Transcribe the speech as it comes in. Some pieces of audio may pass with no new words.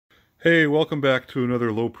Hey, welcome back to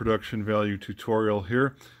another low production value tutorial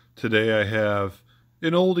here. Today I have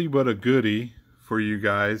an oldie but a goodie for you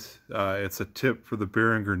guys. It's a tip for the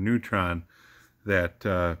Behringer Neutron that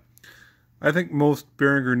I think most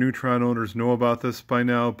Behringer Neutron owners know about this by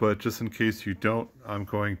now, but just in case you don't, I'm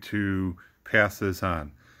going to pass this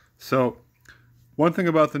on. So, one thing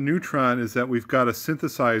about the Neutron is that we've got a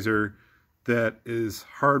synthesizer that is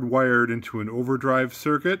hardwired into an overdrive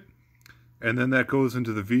circuit, and then that goes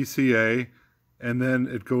into the VCA, and then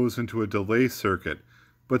it goes into a delay circuit.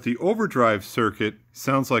 But the overdrive circuit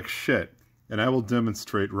sounds like shit, and I will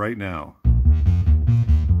demonstrate right now.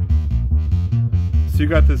 So you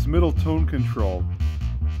got this middle tone control.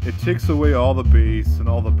 It takes away all the bass and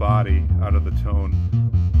all the body out of the tone.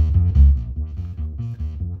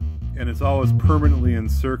 And it's always permanently in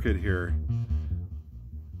circuit here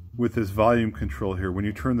with this volume control here. When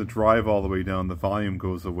you turn the drive all the way down, the volume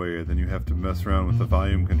goes away, and then you have to mess around with the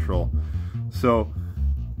volume control. So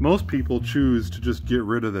most people choose to just get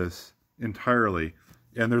rid of this entirely,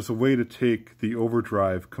 and there's a way to take the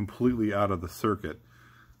overdrive completely out of the circuit.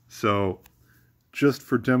 So just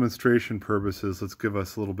for demonstration purposes, let's give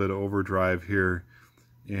us a little bit of overdrive here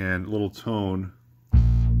and a little tone.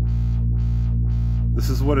 This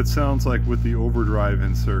is what it sounds like with the overdrive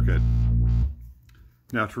in circuit.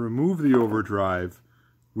 Now, to remove the overdrive,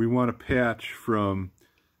 we want to patch from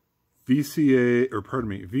VCF1.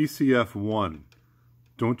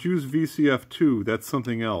 Don't use VCF2, that's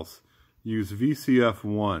something else. Use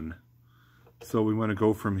VCF1. So we want to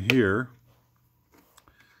go from here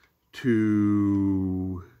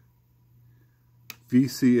to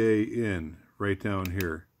VCA IN, right down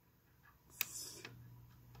here.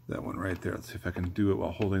 That one right there. Let's see if I can do it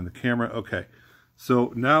while holding the camera. Okay.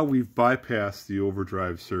 So now we've bypassed the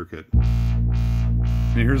overdrive circuit.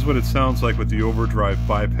 And here's what it sounds like with the overdrive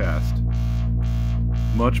bypassed.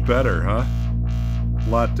 Much better, huh? A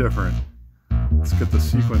lot different. Let's get the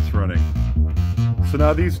sequence running. So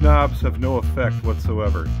now these knobs have no effect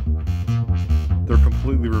whatsoever. They're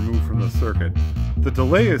completely removed from the circuit. The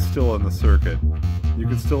delay is still in the circuit. You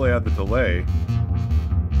can still add the delay.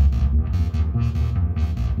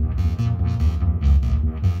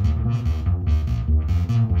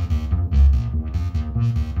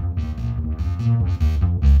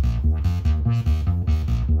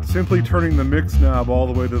 Simply turning the mix knob all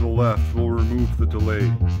the way to the left will remove the delay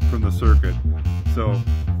from the circuit. So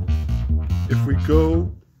if we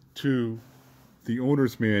go to the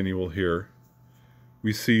owner's manual here,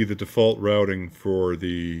 we see the default routing for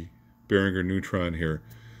the Behringer Neutron here.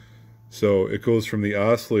 So it goes from the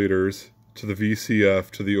oscillators to the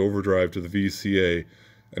VCF to the overdrive to the VCA.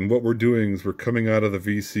 And what we're doing is we're coming out of the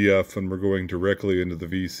VCF and we're going directly into the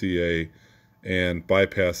VCA and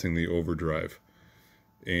bypassing the overdrive.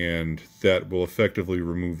 And that will effectively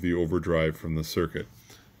remove the overdrive from the circuit.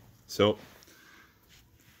 So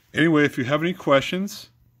anyway, if you have any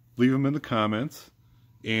questions, leave them in the comments,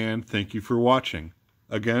 and thank you for watching.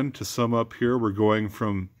 Again, to sum up here, we're going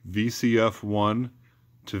from VCF1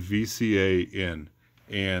 to VCA IN,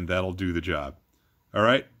 and that'll do the job. All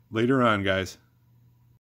right, later on, guys.